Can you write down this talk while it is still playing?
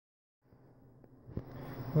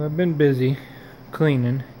Well, I've been busy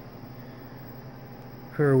cleaning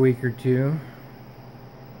for a week or two.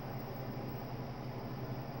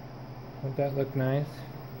 Don't that look nice?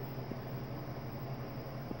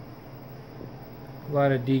 A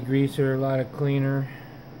lot of degreaser, a lot of cleaner.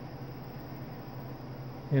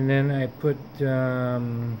 And then I put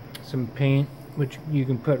some paint, which you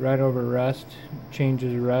can put right over rust.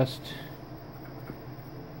 Changes rust.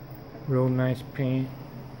 Real nice paint.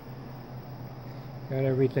 Got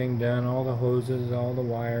everything done, all the hoses, all the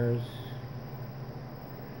wires.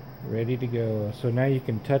 Ready to go. So now you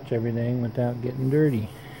can touch everything without getting dirty.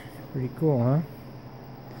 Pretty cool, huh?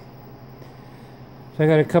 So I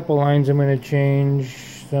got a couple lines I'm going to change.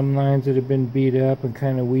 Some lines that have been beat up and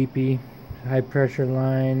kind of weepy. High pressure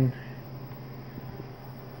line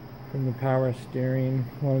from the power steering.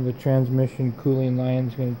 One of the transmission cooling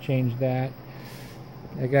lines, going to change that.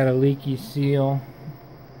 I got a leaky seal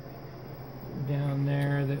down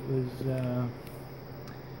there that was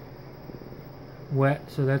wet,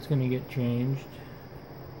 so that's going to get changed.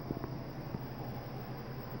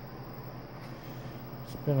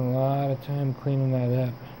 Spent a lot of time cleaning that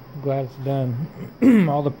up. I'm glad it's done.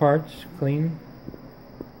 All the parts clean.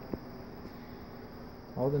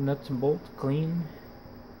 All the nuts and bolts clean.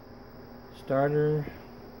 Starter,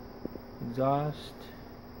 exhaust,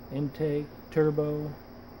 intake, turbo,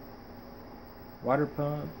 water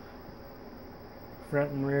pump,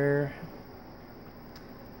 front and rear,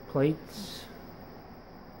 plates,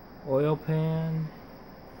 oil pan,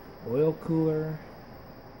 oil cooler.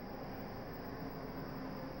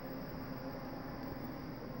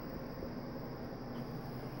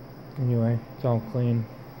 Anyway, it's all clean.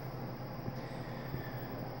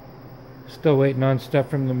 Still waiting on stuff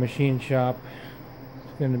from the machine shop.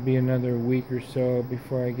 It's going to be another week or so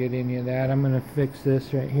before I get any of that. I'm going to fix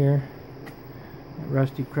this right here. That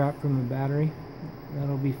rusty crap from the battery.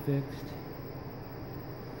 That'll be fixed.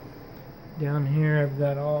 Down here I've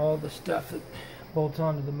got all the stuff that bolts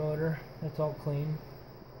onto the motor. That's all clean.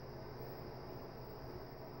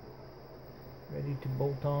 Ready to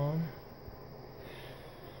bolt on.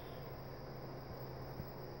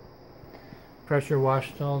 Pressure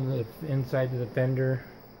washed all the inside of the fender,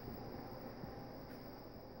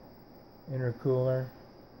 intercooler,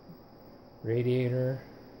 radiator,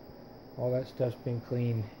 all that stuff's been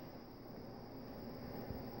cleaned.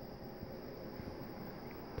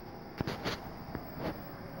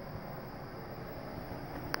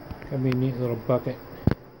 Got me a neat little bucket.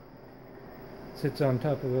 Sits on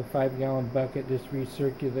top of a 5-gallon bucket, just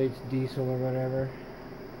recirculates diesel or whatever.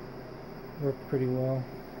 Worked pretty well.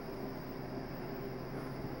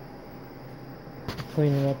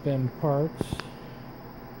 Cleaning up them parts.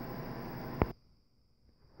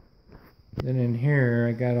 Then in here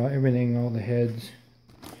I got everything, all the heads.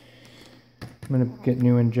 I'm gonna get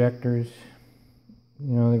new injectors.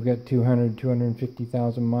 You know, they've got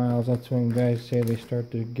 250,000 miles. That's when guys say they start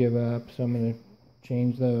to give up, so I'm gonna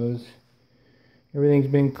change those. Everything's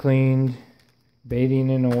been cleaned, bathing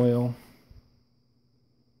in oil.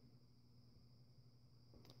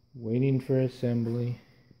 Waiting for assembly.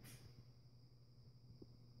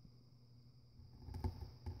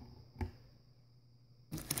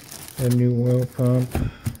 A new oil pump.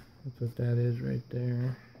 That's what that is right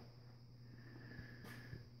there.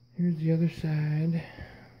 Here's the other side.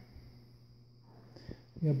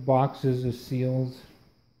 We have boxes of seals.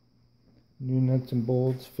 New nuts and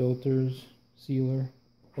bolts, filters, sealer,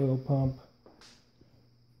 oil pump.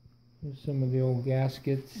 Here's some of the old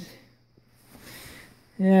gaskets.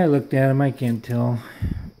 Yeah, I looked at them. I can't tell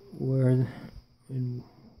where and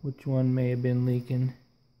which one may have been leaking.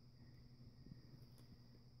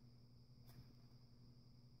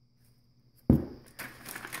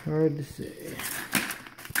 Hard to say.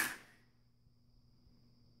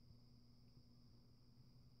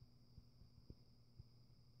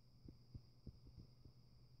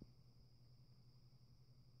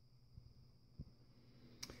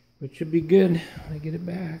 But should be good when I get it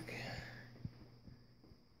back.